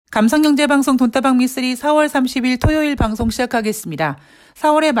감성경제방송 돈다방 미쓰리 4월 30일 토요일 방송 시작하겠습니다.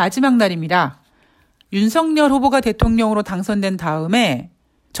 4월의 마지막 날입니다. 윤석열 후보가 대통령으로 당선된 다음에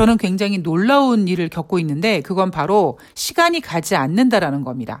저는 굉장히 놀라운 일을 겪고 있는데 그건 바로 시간이 가지 않는다라는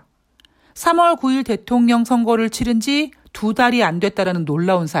겁니다. 3월 9일 대통령 선거를 치른 지 2달이 안 됐다라는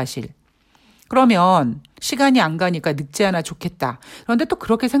놀라운 사실. 그러면 시간이 안 가니까 늙지 않아 좋겠다. 그런데 또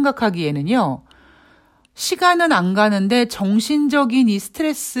그렇게 생각하기에는요. 시간은 안 가는데 정신적인 이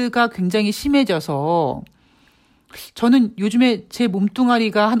스트레스가 굉장히 심해져서 저는 요즘에 제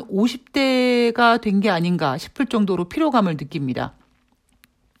몸뚱아리가 한 50대가 된 게 아닌가 싶을 정도로 피로감을 느낍니다.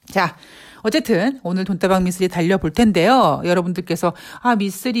 자, 어쨌든 오늘 돈다방 미쓰리 달려볼 텐데요. 여러분들께서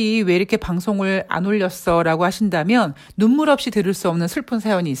미쓰리 왜 이렇게 방송을 안 올렸어? 라고 하신다면 눈물 없이 들을 수 없는 슬픈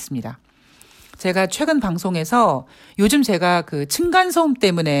사연이 있습니다. 제가 최근 방송에서 요즘 제가 그 층간소음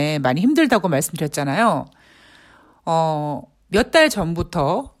때문에 많이 힘들다고 말씀드렸잖아요. 몇 달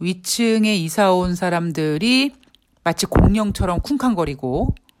전부터 위층에 이사 온 사람들이 마치 공룡처럼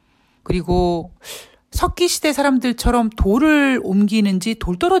쿵쾅거리고 그리고 석기시대 사람들처럼 돌을 옮기는지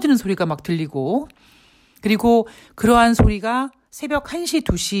돌 떨어지는 소리가 막 들리고 그리고 그러한 소리가 새벽 1시,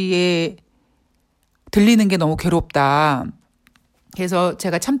 2시에 들리는 게 너무 괴롭다. 그래서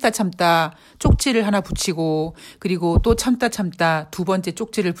제가 참다 쪽지를 하나 붙이고 그리고 또 참다 두 번째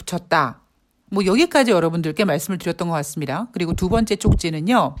쪽지를 붙였다. 뭐 여기까지 여러분들께 말씀을 드렸던 것 같습니다. 그리고 두 번째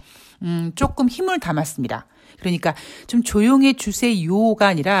쪽지는요. 조금 힘을 담았습니다. 그러니까 좀 조용해 주세요가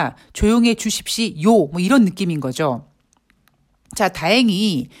아니라 조용해 주십시오. 뭐 이런 느낌인 거죠. 자,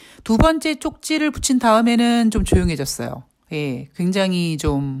 다행히 두 번째 쪽지를 붙인 다음에는 좀 조용해졌어요. 예, 굉장히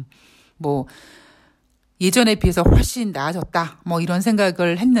좀 예전에 비해서 훨씬 나아졌다. 뭐 이런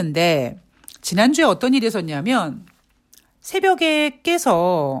생각을 했는데 지난주에 어떤 일이 있었냐면 새벽에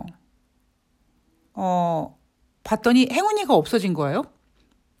깨서 봤더니 행운이가 없어진 거예요.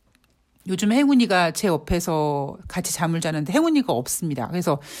 요즘 행운이가 제 옆에서 같이 잠을 자는데 행운이가 없습니다.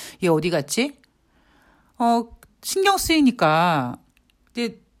 그래서 얘 어디 갔지? 신경 쓰이니까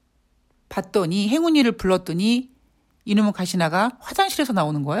이제 봤더니 행운이를 불렀더니 이놈의 가시나가 화장실에서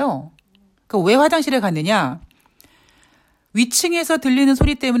나오는 거예요. 그러니까 왜 화장실에 갔느냐? 위층에서 들리는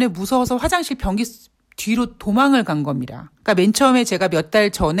소리 때문에 무서워서 화장실 변기 뒤로 도망을 간 겁니다. 그러니까 맨 처음에 제가 몇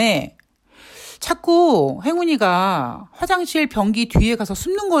달 전에 자꾸 행운이가 화장실 변기 뒤에 가서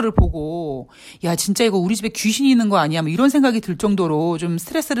숨는 거를 보고 야 진짜 이거 우리 집에 귀신이 있는 거 아니야? 뭐 이런 생각이 들 정도로 좀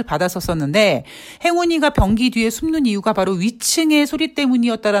스트레스를 받았었는데 행운이가 변기 뒤에 숨는 이유가 바로 위층의 소리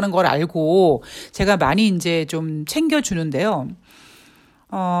때문이었다라는 걸 알고 제가 많이 이제 좀 챙겨주는데요.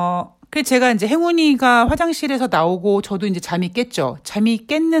 그래서 제가 이제 행운이가 화장실에서 나오고 저도 이제 잠이 깼죠. 잠이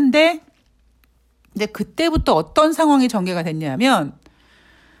깼는데 이제 그때부터 어떤 상황이 전개가 됐냐면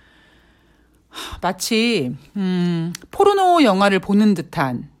마치 포르노 영화를 보는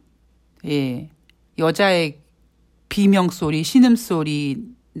듯한 여자의 비명소리, 신음소리,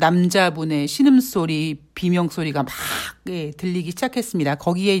 남자분의 신음소리, 비명소리가 막 들리기 시작했습니다.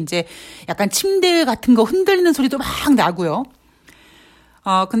 거기에 이제 약간 침대 같은 거 흔들리는 소리도 막 나고요.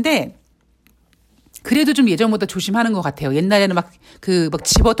 근데 그래도 좀 예전보다 조심하는 것 같아요. 옛날에는 막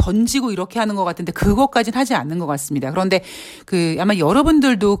집어 던지고 이렇게 하는 것 같은데 그것까지는 하지 않는 것 같습니다. 그런데 아마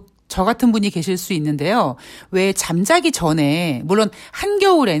여러분들도 저 같은 분이 계실 수 있는데요. 왜 잠자기 전에, 물론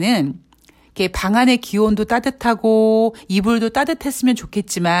한겨울에는 이렇게 방 안의 기온도 따뜻하고 이불도 따뜻했으면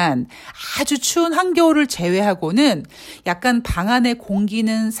좋겠지만 아주 추운 한겨울을 제외하고는 약간 방 안의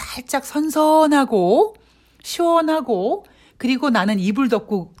공기는 살짝 선선하고 시원하고 그리고 나는 이불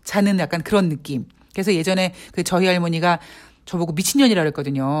덮고 자는 약간 그런 느낌. 그래서 예전에 저희 할머니가 저보고 미친년이라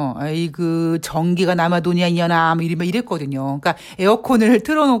그랬거든요. 전기가 남아도냐 이년아 뭐 이랬거든요. 그러니까 에어컨을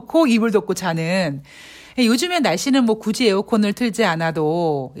틀어놓고 이불 덮고 자는. 요즘에 날씨는 뭐 굳이 에어컨을 틀지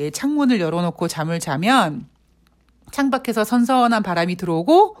않아도 창문을 열어놓고 잠을 자면 창밖에서 선선한 바람이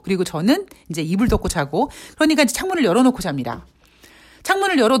들어오고 그리고 저는 이제 이불 덮고 자고 그러니까 이제 창문을 열어놓고 잡니다.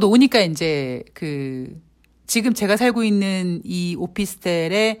 창문을 열어놓으니까 이제 지금 제가 살고 있는 이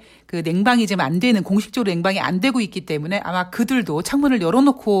오피스텔에 냉방이 지금 안 되는, 공식적으로 냉방이 안 되고 있기 때문에 아마 그들도 창문을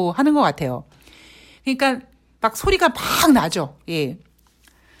열어놓고 하는 것 같아요. 그러니까 막 소리가 막 나죠. 예.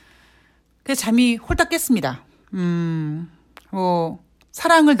 그래서 잠이 홀딱 깼습니다.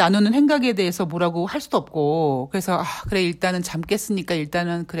 사랑을 나누는 행각에 대해서 뭐라고 할 수도 없고, 그래서, 그래, 일단은 잠 깼으니까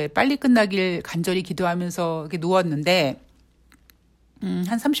일단은 그래, 빨리 끝나길 간절히 기도하면서 이렇게 누웠는데, 한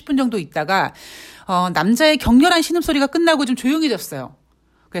 30분 정도 있다가 남자의 격렬한 신음소리가 끝나고 좀 조용해졌어요.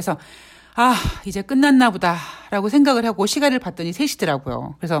 그래서 이제 끝났나 보다라고 생각을 하고 시간을 봤더니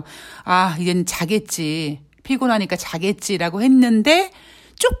 3시더라고요. 그래서 이제는 자겠지. 피곤하니까 자겠지라고 했는데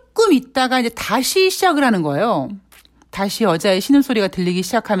조금 있다가 이제 다시 시작을 하는 거예요. 다시 여자의 신음소리가 들리기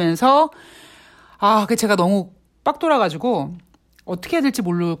시작하면서 제가 너무 빡 돌아가지고 어떻게 해야 될지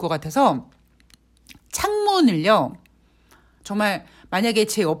모를 것 같아서 창문을요. 정말 만약에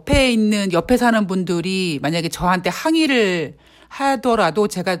제 옆에 사는 분들이 만약에 저한테 항의를 하더라도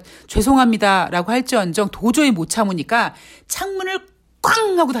제가 죄송합니다라고 할지언정 도저히 못 참으니까 창문을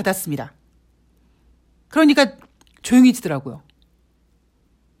꽝 하고 닫았습니다. 그러니까 조용해지더라고요.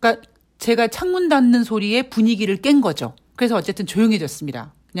 그러니까 제가 창문 닫는 소리에 분위기를 깬 거죠. 그래서 어쨌든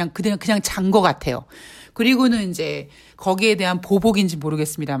조용해졌습니다. 그냥 잔 것 같아요. 그리고는 이제 거기에 대한 보복인지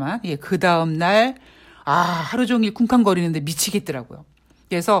모르겠습니다만, 그 다음날, 하루 종일 쿵쾅거리는데 미치겠더라고요.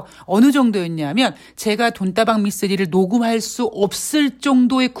 그래서 어느 정도였냐면 제가 돈다방 미쓰리를 녹음할 수 없을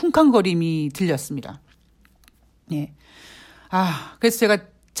정도의 쿵쾅거림이 들렸습니다. 예. 그래서 제가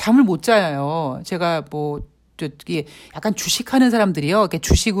잠을 못 자요. 제가 약간 주식하는 사람들이요. 이렇게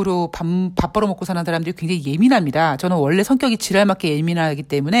주식으로 밥 벌어먹고 사는 사람들이 굉장히 예민합니다. 저는 원래 성격이 지랄맞게 예민하기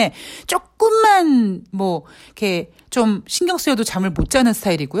때문에 조금만 이렇게 좀 신경 쓰여도 잠을 못 자는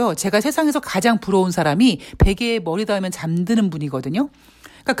스타일이고요. 제가 세상에서 가장 부러운 사람이 베개에 머리 닿으면 잠드는 분이거든요.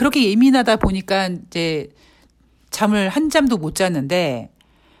 그러니까 그렇게 예민하다 보니까 이제 잠을 한 잠도 못 잤는데,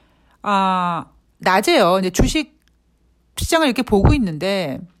 낮에요. 이제 주식 시장을 이렇게 보고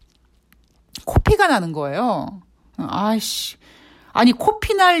있는데, 코피가 나는 거예요. 아니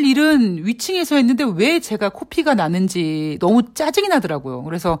코피 날 일은 위층에서 했는데 왜 제가 코피가 나는지 너무 짜증이 나더라고요.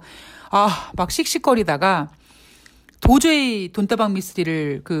 그래서 막 씩씩거리다가 도저히 돈다방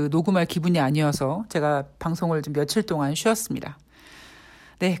미쓰리를 녹음할 기분이 아니어서 제가 방송을 좀 며칠 동안 쉬었습니다.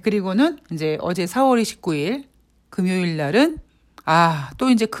 네, 그리고는 이제 어제 4월 29일 금요일 날은 또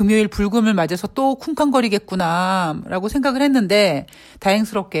이제 금요일 불금을 맞아서 또 쿵쾅거리겠구나라고 생각을 했는데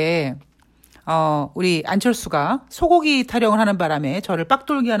다행스럽게 우리 안철수가 소고기 타령을 하는 바람에 저를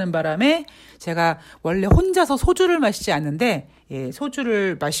빡돌게 하는 바람에 제가 원래 혼자서 소주를 마시지 않는데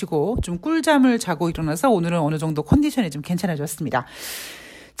소주를 마시고 좀 꿀잠을 자고 일어나서 오늘은 어느 정도 컨디션이 좀 괜찮아졌습니다.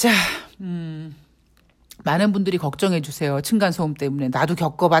 자, 많은 분들이 걱정해 주세요. 층간소음 때문에. 나도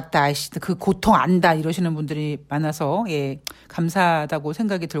겪어봤다. 그 고통 안다. 이러시는 분들이 많아서 감사하다고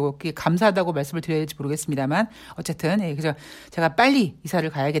생각이 들고 감사하다고 말씀을 드려야 될지 모르겠습니다만 어쨌든 그래서 제가 빨리 이사를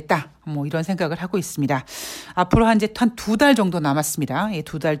가야겠다. 이런 생각을 하고 있습니다. 앞으로 한 2달 정도 남았습니다.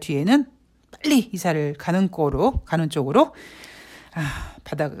 2달 뒤에는 빨리 이사를 가는 쪽으로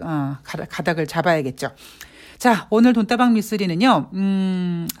가닥을 잡아야겠죠. 자, 오늘 돈다방 미쓰리는요,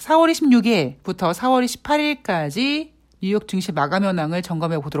 4월 26일부터 4월 28일까지 뉴욕 증시 마감 현황을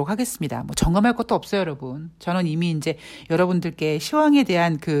점검해 보도록 하겠습니다. 점검할 것도 없어요, 여러분. 저는 이미 이제 여러분들께 시황에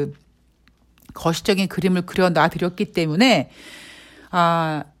대한 거시적인 그림을 그려놔 드렸기 때문에,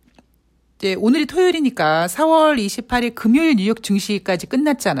 이제 오늘이 토요일이니까 4월 28일 금요일 뉴욕 증시까지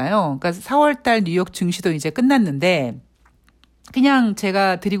끝났잖아요. 그러니까 4월 달 뉴욕 증시도 이제 끝났는데, 그냥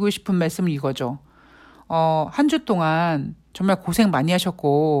제가 드리고 싶은 말씀은 이거죠. 한 주 동안 정말 고생 많이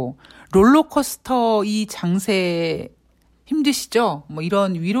하셨고, 롤러코스터 이 장세 힘드시죠?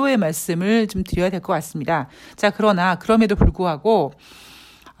 이런 위로의 말씀을 좀 드려야 될 것 같습니다. 자, 그럼에도 불구하고,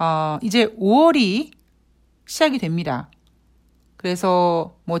 이제 5월이 시작이 됩니다.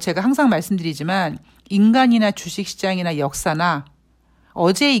 그래서 제가 항상 말씀드리지만, 인간이나 주식시장이나 역사나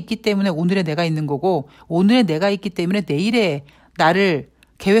어제에 있기 때문에 오늘의 내가 있는 거고, 오늘의 내가 있기 때문에 내일의 나를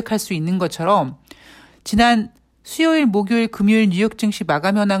계획할 수 있는 것처럼, 지난 수요일, 목요일, 금요일 뉴욕 증시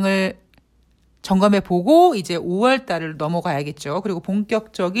마감 현황을 점검해 보고 이제 5월 달을 넘어가야겠죠. 그리고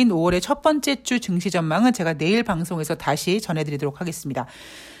본격적인 5월의 첫 번째 주 증시 전망은 제가 내일 방송에서 다시 전해드리도록 하겠습니다.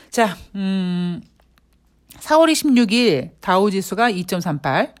 자, 4월 26일 다우지수가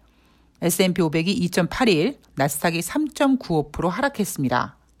 2.38, S&P 500이 2.81, 나스닥이 3.95%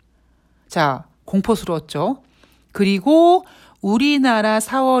 하락했습니다. 자, 공포스러웠죠. 그리고 우리나라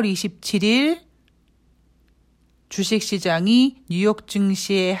 4월 27일 주식시장이 뉴욕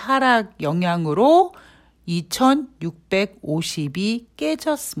증시의 하락 영향으로 2650이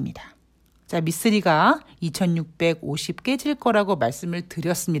깨졌습니다. 자, 미쓰리가 2650 깨질 거라고 말씀을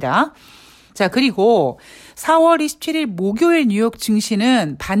드렸습니다. 자, 그리고 4월 27일 목요일 뉴욕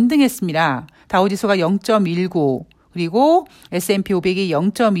증시는 반등했습니다. 다우지수가 0.19, 그리고 S&P 500이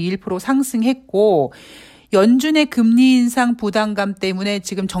 0.21% 상승했고, 연준의 금리 인상 부담감 때문에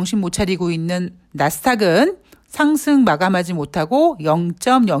지금 정신 못 차리고 있는 나스닥은 상승 마감하지 못하고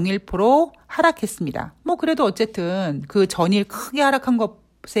 0.01% 하락했습니다. 그래도 어쨌든 그 전일 크게 하락한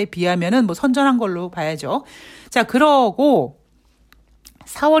것에 비하면은 선전한 걸로 봐야죠. 자, 그러고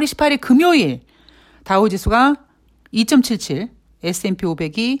 4월 28일 금요일 다우지수가 2.77, S&P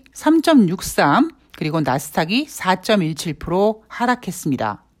 500이 3.63, 그리고 나스닥이 4.17%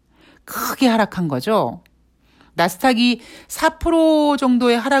 하락했습니다. 크게 하락한 거죠. 나스닥이 4%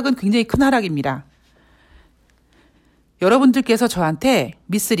 정도의 하락은 굉장히 큰 하락입니다. 여러분들께서 저한테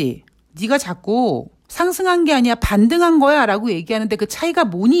미쓰리, 네가 자꾸 상승한 게 아니야 반등한 거야 라고 얘기하는데 그 차이가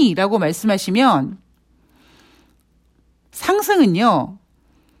뭐니? 라고 말씀하시면 상승은요.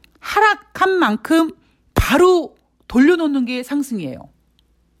 하락한 만큼 바로 돌려놓는 게 상승이에요.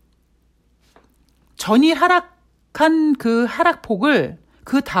 전일 하락한 그 하락폭을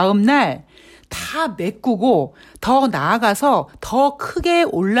그 다음날 다 메꾸고 더 나아가서 더 크게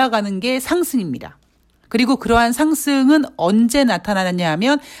올라가는 게 상승입니다. 그리고 그러한 상승은 언제 나타나느냐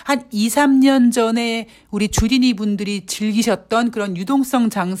하면 한 2, 3년 전에 우리 주린이 분들이 즐기셨던 그런 유동성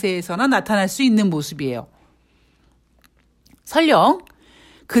장세에서나 나타날 수 있는 모습이에요. 설령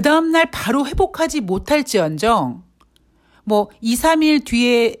그 다음날 바로 회복하지 못할지언정 2, 3일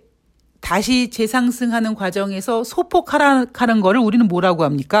뒤에 다시 재상승하는 과정에서 소폭 하락하는 거를 우리는 뭐라고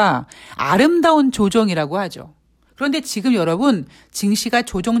합니까? 아름다운 조정이라고 하죠. 그런데 지금 여러분 증시가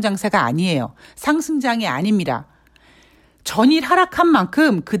조정 장세가 아니에요. 상승장이 아닙니다. 전일 하락한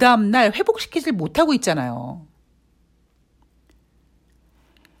만큼 그 다음날 회복시키질 못하고 있잖아요.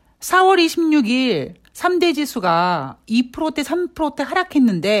 4월 26일 3대 지수가 2%대 3%대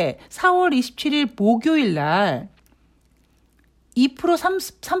하락했는데 4월 27일 목요일 날 2%,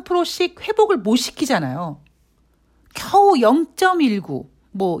 3%씩 회복을 못 시키잖아요. 겨우 0.19,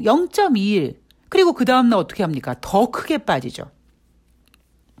 0.21. 그리고 그 다음날 어떻게 합니까? 더 크게 빠지죠.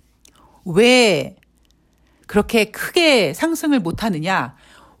 왜 그렇게 크게 상승을 못하느냐?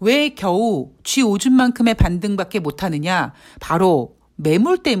 왜 겨우 G50만큼의 반등밖에 못하느냐? 바로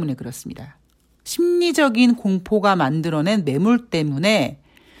매물 때문에 그렇습니다. 심리적인 공포가 만들어낸 매물 때문에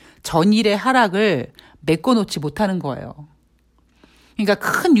전일의 하락을 메꿔놓지 못하는 거예요. 그러니까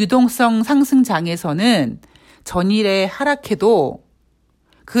큰 유동성 상승장에서는 전일에 하락해도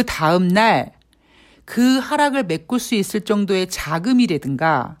그 다음날 그 하락을 메꿀 수 있을 정도의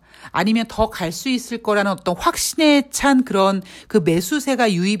자금이라든가 아니면 더 갈 수 있을 거라는 어떤 확신에 찬 그런 그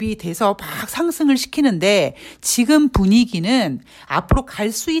매수세가 유입이 돼서 막 상승을 시키는데 지금 분위기는 앞으로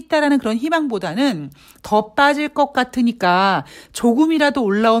갈 수 있다라는 그런 희망보다는 더 빠질 것 같으니까 조금이라도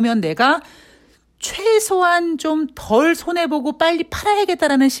올라오면 내가 최소한 좀 덜 손해보고 빨리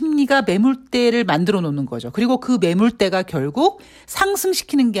팔아야겠다라는 심리가 매물대를 만들어 놓는 거죠. 그리고 그 매물대가 결국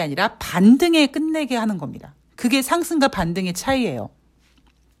상승시키는 게 아니라 반등에 끝내게 하는 겁니다. 그게 상승과 반등의 차이예요.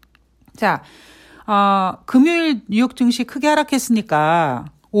 자, 금요일 뉴욕 증시 크게 하락했으니까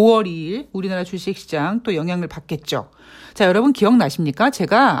 5월 2일 우리나라 주식시장 또 영향을 받겠죠. 자, 여러분 기억나십니까?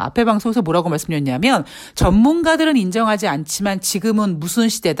 제가 앞에 방송에서 뭐라고 말씀드렸냐면 전문가들은 인정하지 않지만 지금은 무슨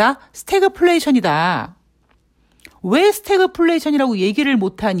시대다? 스태그플레이션이다. 왜 스태그플레이션이라고 얘기를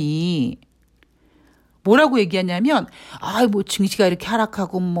못하니? 뭐라고 얘기하냐면 증시가 이렇게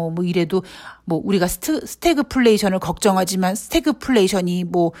하락하고 이래도 우리가 스태그플레이션을 걱정하지만 스태그플레이션이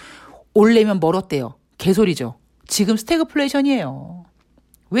올래면 멀었대요. 개소리죠. 지금 스태그플레이션이에요.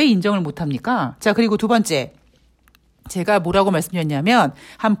 왜 인정을 못합니까? 자, 그리고 두 번째. 제가 뭐라고 말씀드렸냐면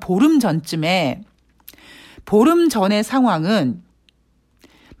한 보름 전쯤에 보름 전의 상황은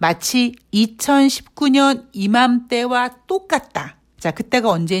마치 2019년 이맘때와 똑같다. 자, 그때가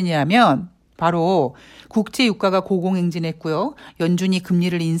언제냐면 바로 국제 유가가 고공행진했고요. 연준이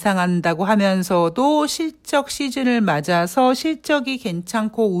금리를 인상한다고 하면서도 실적 시즌을 맞아서 실적이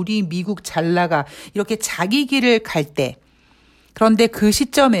괜찮고 우리 미국 잘 나가 이렇게 자기 길을 갈 때. 그런데 그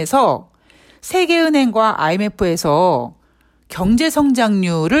시점에서 세계은행과 IMF에서 경제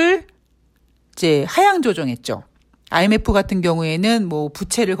성장률을 이제 하향 조정했죠. IMF 같은 경우에는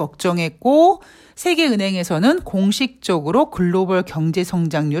부채를 걱정했고 세계은행에서는 공식적으로 글로벌 경제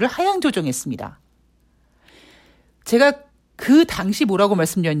성장률을 하향 조정했습니다. 제가 그 당시 뭐라고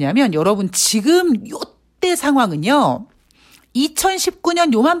말씀드렸냐면 여러분 지금 요때 상황은요.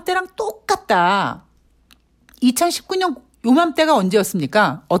 2019년 요맘때랑 똑같다. 2019년 요맘때가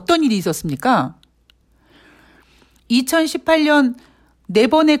언제였습니까? 어떤 일이 있었습니까? 2018년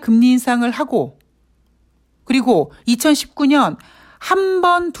 4번의 금리 인상을 하고 그리고 2019년 한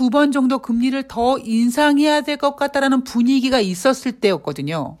번, 2번 정도 금리를 더 인상해야 될 것 같다라는 분위기가 있었을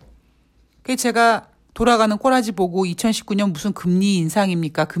때였거든요. 그래서 제가 돌아가는 꼬라지 보고 2019년 무슨 금리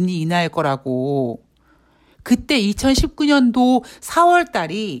인상입니까? 금리 인하할 거라고. 그때 2019년도 4월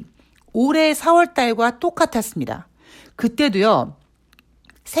달이 올해 4월 달과 똑같았습니다. 그때도요.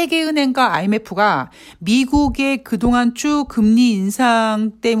 세계은행과 IMF가 미국의 그동안 쭉 금리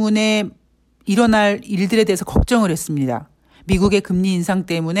인상 때문에 일어날 일들에 대해서 걱정을 했습니다. 미국의 금리 인상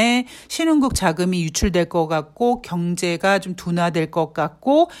때문에 신흥국 자금이 유출될 것 같고 경제가 좀 둔화될 것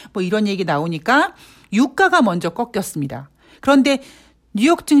같고 이런 얘기 나오니까 유가가 먼저 꺾였습니다. 그런데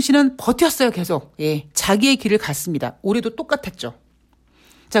뉴욕 증시는 버텼어요, 계속. 예, 자기의 길을 갔습니다. 올해도 똑같았죠.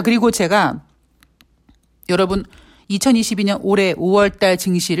 자, 그리고 제가 여러분 2022년 올해 5월달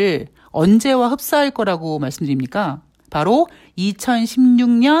증시를 언제와 흡사할 거라고 말씀드립니까? 바로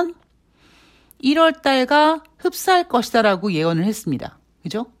 2016년 1월달과 흡사할 것이다라고 예언을 했습니다.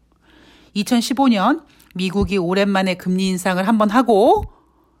 그죠? 2015년 미국이 오랜만에 금리 인상을 한번 하고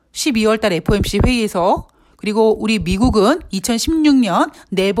 12월달 FOMC 회의에서 그리고 우리 미국은 2016년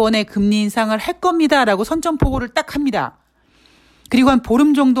 4번의 금리 인상을 할 겁니다라고 선전포고를 딱 합니다. 그리고 한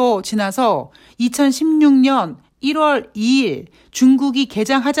보름 정도 지나서 2016년 1월 2일 중국이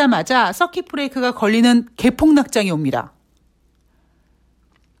개장하자마자 서킷 브레이크가 걸리는 개폭락장이 옵니다.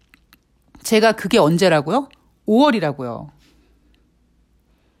 제가 그게 언제라고요? 5월이라고요.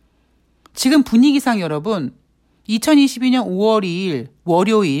 지금 분위기상 여러분 2022년 5월 2일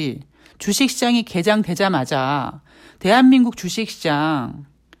월요일 주식시장이 개장되자마자 대한민국 주식시장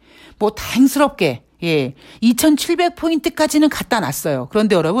뭐 다행스럽게 2700포인트까지는 갖다 놨어요.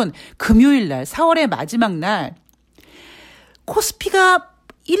 그런데 여러분 금요일 날 4월의 마지막 날 코스피가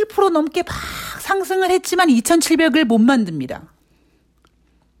 1% 넘게 막 상승을 했지만 2700을 못 만듭니다.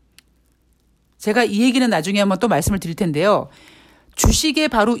 제가 이 얘기는 나중에 한번 또 말씀을 드릴 텐데요. 주식의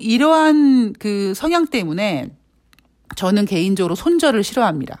바로 이러한 그 성향 때문에 저는 개인적으로 손절을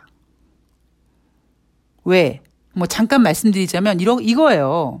싫어합니다. 왜? 뭐 잠깐 말씀드리자면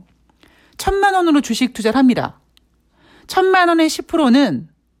이거예요. 1,000만 원으로 주식 투자를 합니다. 1,000만 원의 10%는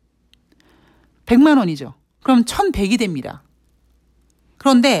 100만 원이죠. 그럼 1,100이 됩니다.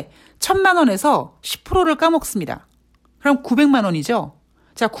 그런데 1,000만 원에서 10%를 까먹습니다. 그럼 900만 원이죠.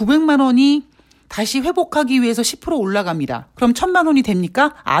 자, 900만 원이 다시 회복하기 위해서 10% 올라갑니다. 그럼 1,000만 원이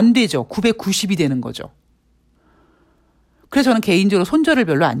됩니까? 안 되죠. 990이 되는 거죠. 그래서 저는 개인적으로 손절을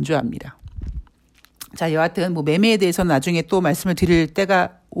별로 안 좋아합니다. 자, 여하튼 뭐 매매에 대해서는 나중에 또 말씀을 드릴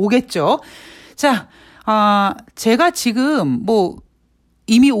때가 오겠죠. 자, 제가 지금 뭐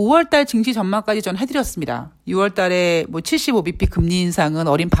이미 5월달 증시 전망까지 전 해드렸습니다. 6월달에 뭐 75bp 금리 인상은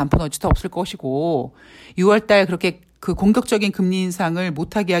어린 반푼 어치도 없을 것이고 6월달 그렇게 그 공격적인 금리 인상을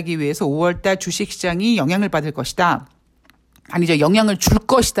못하게 하기 위해서 5월달 주식시장이 영향을 받을 것이다. 아니죠. 영향을 줄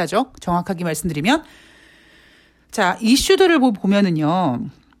것이다죠. 정확하게 말씀드리면. 자, 이슈들을 보면은요.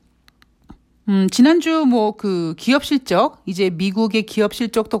 지난주 뭐 그 기업 실적, 이제 미국의 기업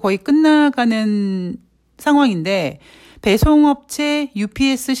실적도 거의 끝나가는 상황인데 배송업체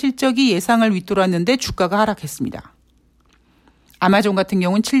UPS 실적이 예상을 윗돌았는데 주가가 하락했습니다. 아마존 같은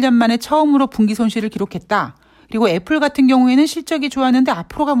경우는 7년 만에 처음으로 분기 손실을 기록했다. 그리고 애플 같은 경우에는 실적이 좋았는데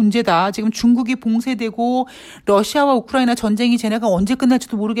앞으로가 문제다. 지금 중국이 봉쇄되고 러시아와 우크라이나 전쟁이 쟤네가 언제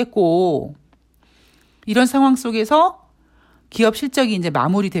끝날지도 모르겠고 이런 상황 속에서 기업 실적이 이제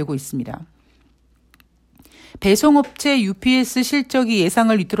마무리되고 있습니다. 배송업체 UPS 실적이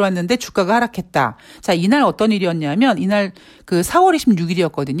예상을 뒤틀어왔는데 주가가 하락했다. 자, 이날 어떤 일이었냐면 이날 그 4월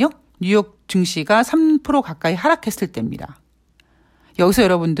 26일이었거든요. 뉴욕 증시가 3% 가까이 하락했을 때입니다. 여기서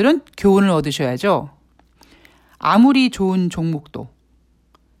여러분들은 교훈을 얻으셔야죠. 아무리 좋은 종목도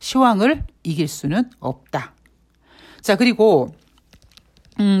시황을 이길 수는 없다. 자, 그리고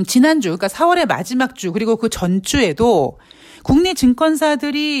지난주, 그러니까 4월의 마지막 주, 그리고 그 전주에도 국내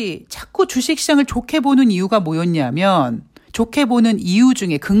증권사들이 자꾸 주식시장을 좋게 보는 이유가 뭐였냐면, 좋게 보는 이유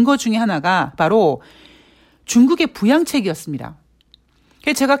중에, 근거 중에 하나가 바로 중국의 부양책이었습니다.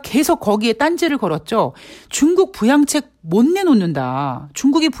 그래서 제가 계속 거기에 딴지를 걸었죠. 중국 부양책 못 내놓는다.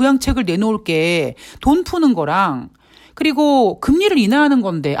 중국이 부양책을 내놓을 게 돈 푸는 거랑 그리고 금리를 인하하는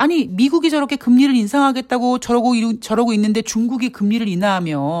건데 아니 미국이 저렇게 금리를 인상하겠다고 저러고 있는데 중국이 금리를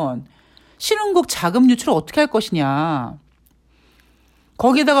인하하면 신흥국 자금 유출을 어떻게 할 것이냐.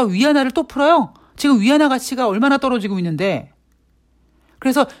 거기에다가 위안화를 또 풀어요. 지금 위안화 가치가 얼마나 떨어지고 있는데.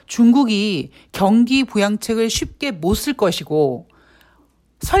 그래서 중국이 경기 부양책을 쉽게 못 쓸 것이고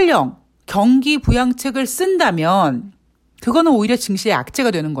설령 경기 부양책을 쓴다면 그거는 오히려 증시의 악재가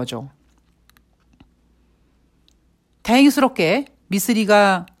되는 거죠. 다행스럽게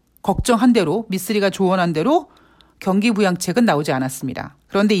미쓰리가 걱정한 대로, 미쓰리가 조언한 대로 경기 부양책은 나오지 않았습니다.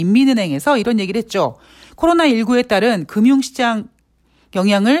 그런데 인민은행에서 이런 얘기를 했죠. 코로나19에 따른 금융시장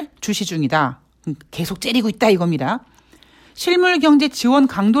영향을 주시 중이다. 계속 째리고 있다 이겁니다. 실물 경제 지원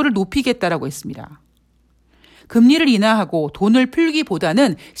강도를 높이겠다라고 했습니다. 금리를 인하하고 돈을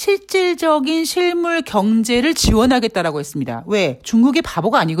풀기보다는 실질적인 실물 경제를 지원하겠다라고 했습니다. 왜? 중국이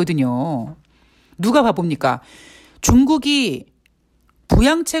바보가 아니거든요. 누가 바보입니까? 중국이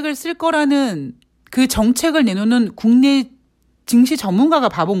부양책을 쓸 거라는 그 정책을 내놓는 국내 증시 전문가가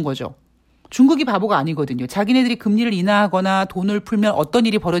바본 거죠. 중국이 바보가 아니거든요. 자기네들이 금리를 인하하거나 돈을 풀면 어떤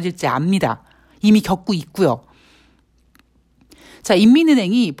일이 벌어질지 압니다. 이미 겪고 있고요. 자,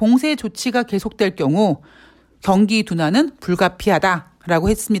 인민은행이 봉쇄 조치가 계속될 경우 경기 둔화는 불가피하다라고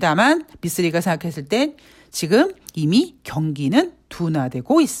했습니다만 미쓰리가 생각했을 땐 지금 이미 경기는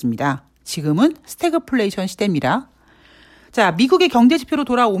둔화되고 있습니다. 지금은 스태그플레이션 시대입니다. 자, 미국의 경제 지표로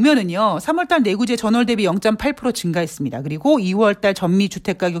돌아오면은요, 3월달 내구재 전월 대비 0.8% 증가했습니다. 그리고 2월달 전미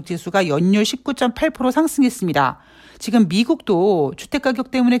주택가격 지수가 연율 19.8% 상승했습니다. 지금 미국도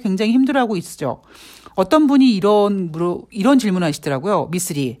주택가격 때문에 굉장히 힘들어하고 있죠. 어떤 분이 이런 질문을 하시더라고요.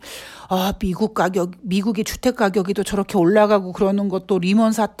 미쓰리. 미국의 주택가격이 또 저렇게 올라가고 그러는 것도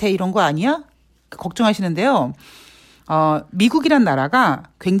리먼 사태 이런 거 아니야? 걱정하시는데요. 미국이란 나라가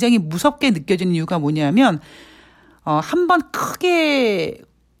굉장히 무섭게 느껴지는 이유가 뭐냐면, 한번 크게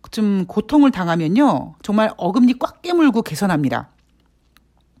좀 고통을 당하면요. 정말 어금니 꽉 깨물고 개선합니다.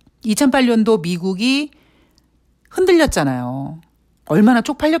 2008년도 미국이 흔들렸잖아요. 얼마나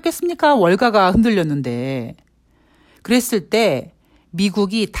쪽팔렸겠습니까? 월가가 흔들렸는데. 그랬을 때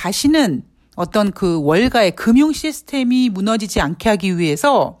미국이 다시는 어떤 그 월가의 금융 시스템이 무너지지 않게 하기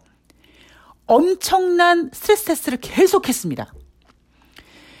위해서 엄청난 스트레스 테스트를 계속했습니다.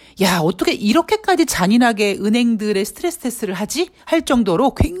 야, 어떻게 이렇게까지 잔인하게 은행들의 스트레스 테스트를 하지? 할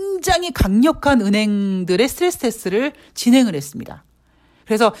정도로 굉장히 강력한 은행들의 스트레스 테스트를 진행을 했습니다.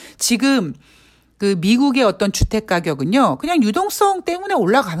 그래서 지금 그 미국의 어떤 주택 가격은요, 그냥 유동성 때문에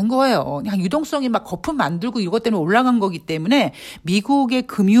올라가는 거예요. 그냥 유동성이 막 거품 만들고 이것 때문에 올라간 거기 때문에 미국의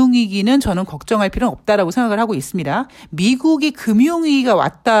금융위기는 저는 걱정할 필요는 없다라고 생각을 하고 있습니다. 미국이 금융위기가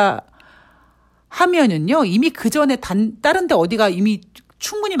왔다 하면은요, 이미 그 전에 다른 데 어디가 이미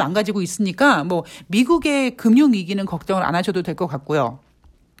충분히 망가지고 있으니까 뭐 미국의 금융위기는 걱정을 안 하셔도 될 것 같고요.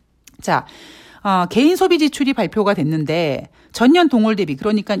 자, 개인 소비 지출이 발표가 됐는데 전년 동월 대비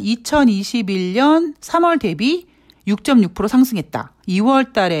그러니까 2021년 3월 대비 6.6% 상승했다.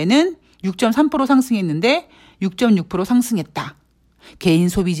 2월 달에는 6.3% 상승했는데 6.6% 상승했다. 개인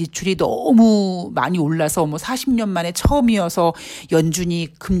소비 지출이 너무 많이 올라서 40년 만에 처음이어서 연준이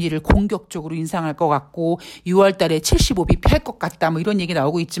금리를 공격적으로 인상할 것 같고 6월 달에 75bp 할 것 같다. 이런 얘기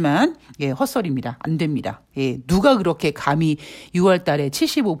나오고 있지만 헛소리입니다. 안 됩니다. 누가 그렇게 감히 6월 달에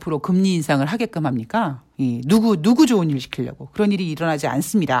 75% 금리 인상을 하게끔 합니까? 누구 좋은 일 시키려고. 그런 일이 일어나지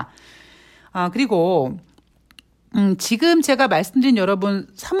않습니다. 그리고 지금 제가 말씀드린 여러분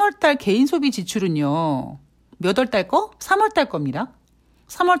 3월 달 개인 소비 지출은요. 몇 월 달 거? 3월 달 겁니다.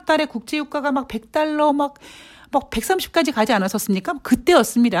 3월 달에 국제유가가 막 $100 막 130까지 가지 않았었습니까?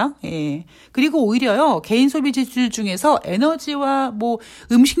 그때였습니다. 예. 그리고 오히려요, 개인 소비 지출 중에서 에너지와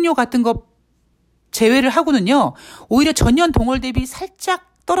음식료 같은 거 제외를 하고는요, 오히려 전년 동월 대비 살짝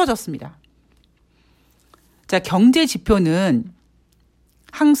떨어졌습니다. 자, 경제 지표는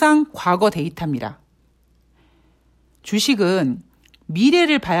항상 과거 데이터입니다. 주식은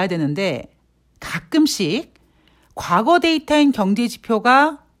미래를 봐야 되는데 가끔씩 과거 데이터인 경제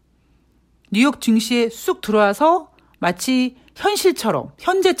지표가 뉴욕 증시에 쑥 들어와서 마치 현재처럼,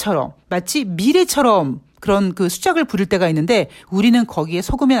 마치 미래처럼 그런 그 수작을 부릴 때가 있는데 우리는 거기에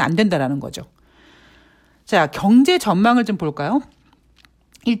속으면 안 된다라는 거죠. 자, 경제 전망을 좀 볼까요?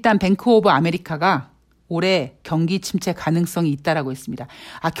 일단 뱅크 오브 아메리카가 올해 경기 침체 가능성이 있다라고 했습니다.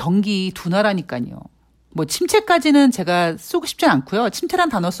 경기 둔화라니까요. 침체까지는 제가 쓰고 싶진 않고요. 침체란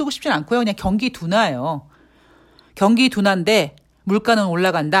단어 쓰고 싶진 않고요. 그냥 경기 둔화예요. 경기 둔화인데 물가는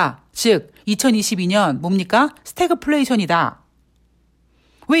올라간다. 즉 2022년 뭡니까? 스태그플레이션이다.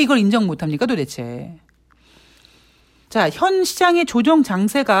 왜 이걸 인정 못합니까 도대체? 자, 현 시장의 조정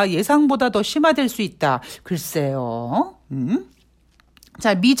장세가 예상보다 더 심화될 수 있다. 글쎄요.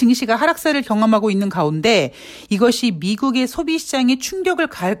 자, 미 증시가 하락세를 경험하고 있는 가운데 이것이 미국의 소비 시장에 충격을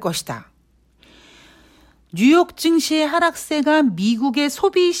가할 것이다. 뉴욕 증시의 하락세가 미국의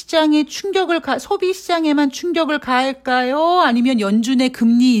소비 시장에만 충격을 가할까요? 아니면 연준의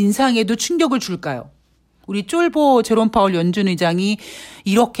금리 인상에도 충격을 줄까요? 우리 쫄보 제롬 파월 연준 의장이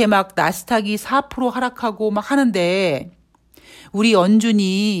이렇게 막 나스닥이 4% 하락하고 막 하는데 우리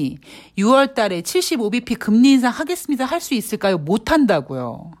연준이 6월 달에 75bp 금리 인상 하겠습니다. 할 수 있을까요? 못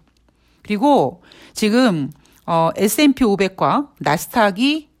한다고요. 그리고 지금 S&P 500과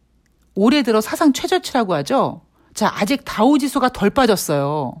나스닥이 올해 들어 사상 최저치라고 하죠. 자, 아직 다우지수가 덜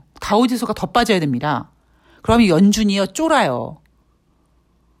빠졌어요. 다우지수가 더 빠져야 됩니다. 그러면 연준이요 쫄아요.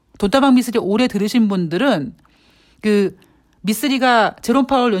 돈다방 미쓰리 오래 들으신 분들은 미쓰리가 제롬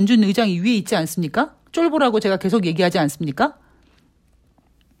파월 연준 의장이 위에 있지 않습니까? 쫄보라고 제가 계속 얘기하지 않습니까?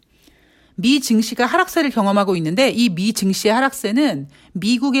 미 증시가 하락세를 경험하고 있는데 이 미 증시의 하락세는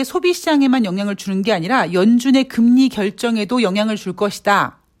미국의 소비 시장에만 영향을 주는 게 아니라 연준의 금리 결정에도 영향을 줄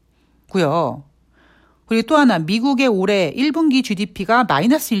것이다. 고요. 그리고 또 하나 미국의 올해 1분기 GDP가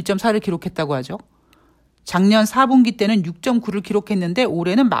마이너스 1.4를 기록했다고 하죠. 작년 4분기 때는 6.9를 기록했는데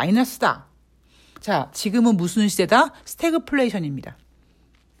올해는 마이너스다. 자, 지금은 무슨 시대다? 스태그플레이션입니다.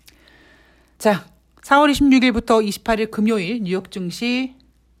 자, 4월 26일부터 28일 금요일 뉴욕 증시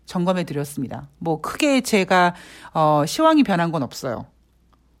점검해 드렸습니다. 뭐 크게 제가 시황이 변한 건 없어요.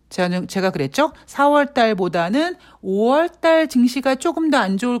 제가 그랬죠? 4월 달보다는 5월 달 증시가 조금 더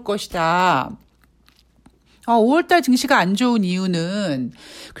안 좋을 것이다. 5월 달 증시가 안 좋은 이유는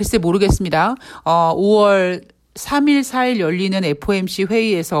글쎄 모르겠습니다. 5월 3일, 4일 열리는 FOMC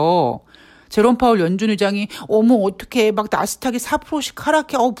회의에서 제롬 파월 연준 의장이 어머 어떻게 막 나스닥이 4%씩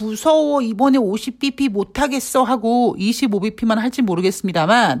하락해 무서워 이번에 50bp 못하겠어 하고 25bp만 할지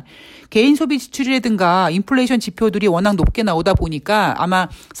모르겠습니다만 개인 소비 지출이라든가 인플레이션 지표들이 워낙 높게 나오다 보니까 아마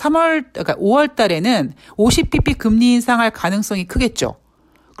그러니까 5월 달에는 50bp 금리 인상할 가능성이 크겠죠.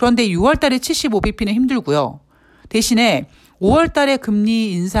 그런데 6월 달에 75bp는 힘들고요. 대신에 5월 달에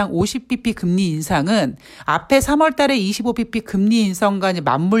금리 인상 50bp 금리 인상은 앞에 3월 달에 25bp 금리 인상과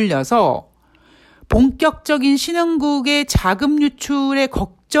맞물려서 본격적인 신흥국의 자금 유출에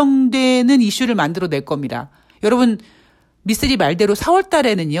걱정되는 이슈를 만들어낼 겁니다. 여러분 미쓰리 말대로 4월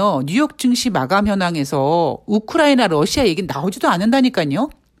달에는요. 뉴욕 증시 마감 현황에서 우크라이나 러시아 얘기는 나오지도 않는다니까요.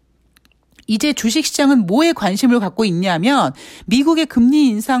 이제 주식시장은 뭐에 관심을 갖고 있냐면 미국의 금리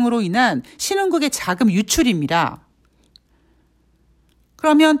인상으로 인한 신흥국의 자금 유출입니다.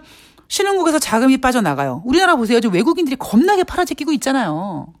 그러면 신흥국에서 자금이 빠져나가요. 우리나라 보세요. 지금 외국인들이 겁나게 팔아제끼고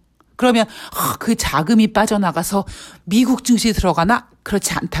있잖아요. 그러면 그 자금이 빠져나가서 미국 증시에 들어가나?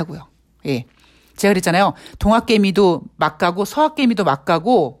 그렇지 않다고요. 예, 제가 그랬잖아요. 동학개미도 막 가고 서학개미도 막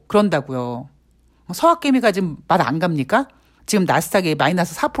가고 그런다고요. 서학개미가 지금 맛 안 갑니까? 지금 나스닥이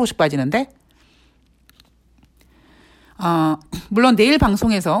마이너스 4%씩 빠지는데? 물론 내일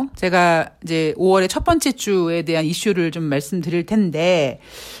방송에서 제가 이제 5월의 첫 번째 주에 대한 이슈를 좀 말씀드릴 텐데,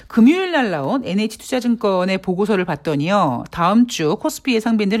 금요일 날 나온 NH투자증권의 보고서를 봤더니요, 다음 주 코스피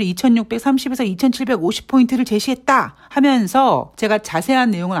예상밴드를 2630에서 2750포인트를 제시했다 하면서 제가 자세한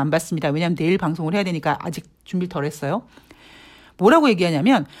내용은 안 봤습니다. 왜냐하면 내일 방송을 해야 되니까 아직 준비를 덜 했어요. 뭐라고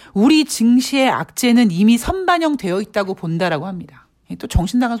얘기하냐면, 우리 증시의 악재는 이미 선반영되어 있다고 본다라고 합니다. 또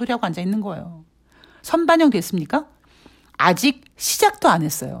정신 나간 소리하고 앉아 있는 거예요. 선반영 됐습니까? 아직 시작도 안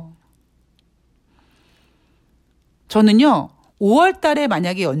했어요. 저는요, 5월 달에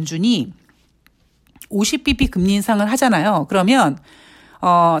만약에 연준이 50bp 금리 인상을 하잖아요. 그러면,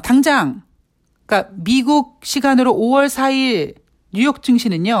 당장, 그러니까 미국 시간으로 5월 4일 뉴욕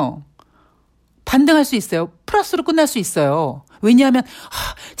증시는요, 반등할 수 있어요. 플러스로 끝날 수 있어요. 왜냐하면,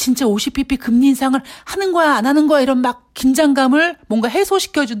 진짜 50bp 금리 인상을 하는 거야, 안 하는 거야, 이런 막 긴장감을 뭔가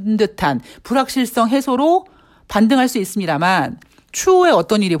해소시켜준 듯한 불확실성 해소로 반등할 수 있습니다만 추후에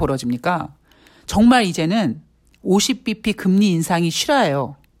어떤 일이 벌어집니까? 정말 이제는 50bp 금리 인상이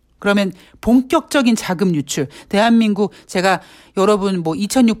실화예요. 그러면 본격적인 자금 유출. 대한민국 제가 여러분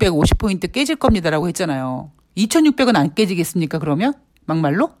 2650포인트 깨질 겁니다라고 했잖아요. 2600은 안 깨지겠습니까 그러면?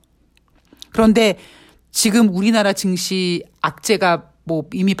 막말로? 그런데 지금 우리나라 증시 악재가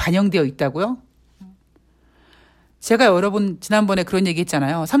이미 반영되어 있다고요? 제가 여러분 지난번에 그런 얘기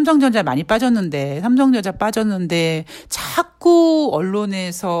했잖아요. 삼성전자 많이 빠졌는데 자꾸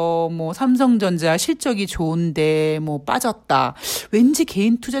언론에서 삼성전자 실적이 좋은데 빠졌다. 왠지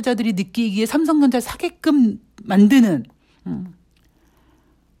개인 투자자들이 느끼기에 삼성전자 사게끔 만드는.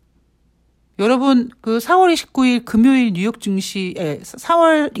 여러분 그 4월 29일 금요일 뉴욕 증시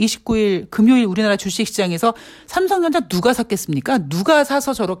 4월 29일 금요일 우리나라 주식시장에서 삼성전자 누가 샀겠습니까? 누가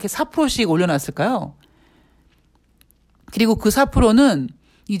사서 저렇게 4%씩 올려놨을까요? 그리고 그 4%는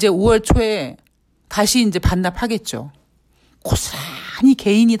이제 5월 초에 다시 이제 반납하겠죠. 고스란히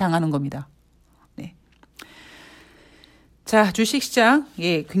개인이 당하는 겁니다. 네. 자, 주식시장,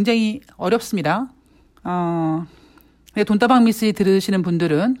 굉장히 어렵습니다. 돈다방 미쓰리 들으시는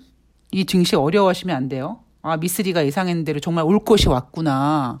분들은 이 증시 어려워하시면 안 돼요. 미쓰리가 예상한 대로 정말 올 것이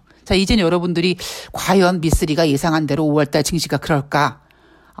왔구나. 자, 이젠 여러분들이 과연 미쓰리가 예상한 대로 5월달 증시가 그럴까?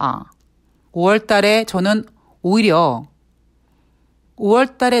 5월 달에 저는 오히려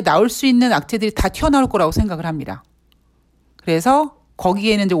 5월 달에 나올 수 있는 악재들이 다 튀어나올 거라고 생각을 합니다. 그래서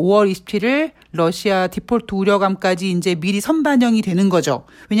거기에는 이제 5월 27일 러시아 디폴트 우려감까지 이제 미리 선반영이 되는 거죠.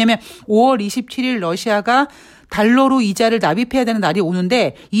 왜냐하면 5월 27일 러시아가 달러로 이자를 납입해야 되는 날이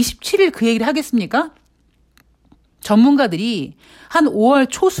오는데 27일 그 얘기를 하겠습니까? 전문가들이 한 5월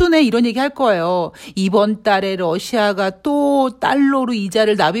초순에 이런 얘기 할 거예요. 이번 달에 러시아가 또 달러로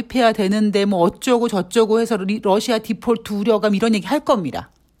이자를 납입해야 되는데 어쩌고 저쩌고 해서 러시아 디폴트 우려감 이런 얘기 할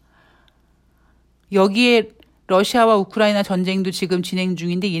겁니다. 여기에 러시아와 우크라이나 전쟁도 지금 진행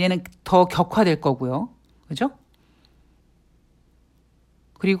중인데 얘네는 더 격화될 거고요. 그죠?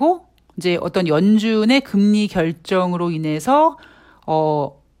 그리고 이제 어떤 연준의 금리 결정으로 인해서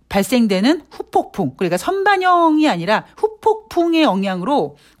발생되는 후폭풍, 그러니까 선반영이 아니라 후폭풍의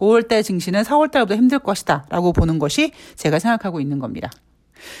영향으로 5월달 증시는 4월달보다 힘들 것이다 라고 보는 것이 제가 생각하고 있는 겁니다.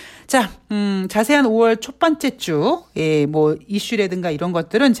 자, 자세한 5월 첫 번째 주, 뭐 이슈라든가 이런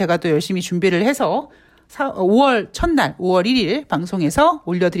것들은 제가 또 열심히 준비를 해서 5월 첫날, 5월 1일 방송에서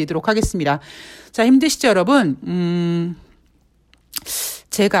올려드리도록 하겠습니다. 자, 힘드시죠, 여러분?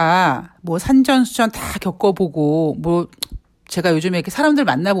 제가 뭐 산전수전 다 겪어보고 제가 요즘에 이렇게 사람들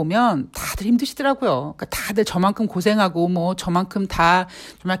만나보면 다들 힘드시더라고요. 그러니까 다들 저만큼 고생하고 뭐 저만큼 다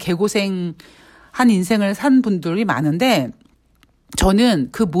정말 개고생한 인생을 산 분들이 많은데 저는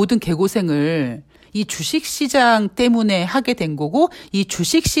그 모든 개고생을 이 주식시장 때문에 하게 된 거고 이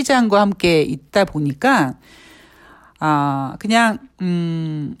주식시장과 함께 있다 보니까 그냥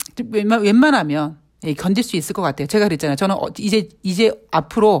웬만하면 견딜 수 있을 것 같아요. 제가 그랬잖아요. 저는 이제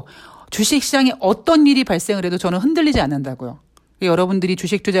앞으로 주식시장에 어떤 일이 발생을 해도 저는 흔들리지 않는다고요. 여러분들이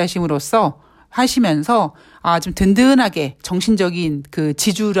주식 투자하심으로써 하시면서 좀 든든하게 정신적인 그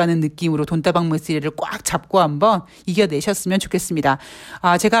지주라는 느낌으로 돈다방 머리를 꽉 잡고 한번 이겨내셨으면 좋겠습니다.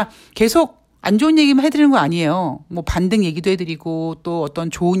 제가 계속 안 좋은 얘기만 해드리는 거 아니에요. 뭐 반등 얘기도 해드리고 또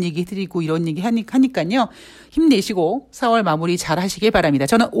어떤 좋은 얘기 해드리고 이런 얘기 하니까요. 힘내시고 4월 마무리 잘 하시길 바랍니다.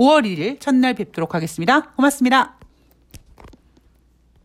 저는 5월 1일 첫날 뵙도록 하겠습니다. 고맙습니다.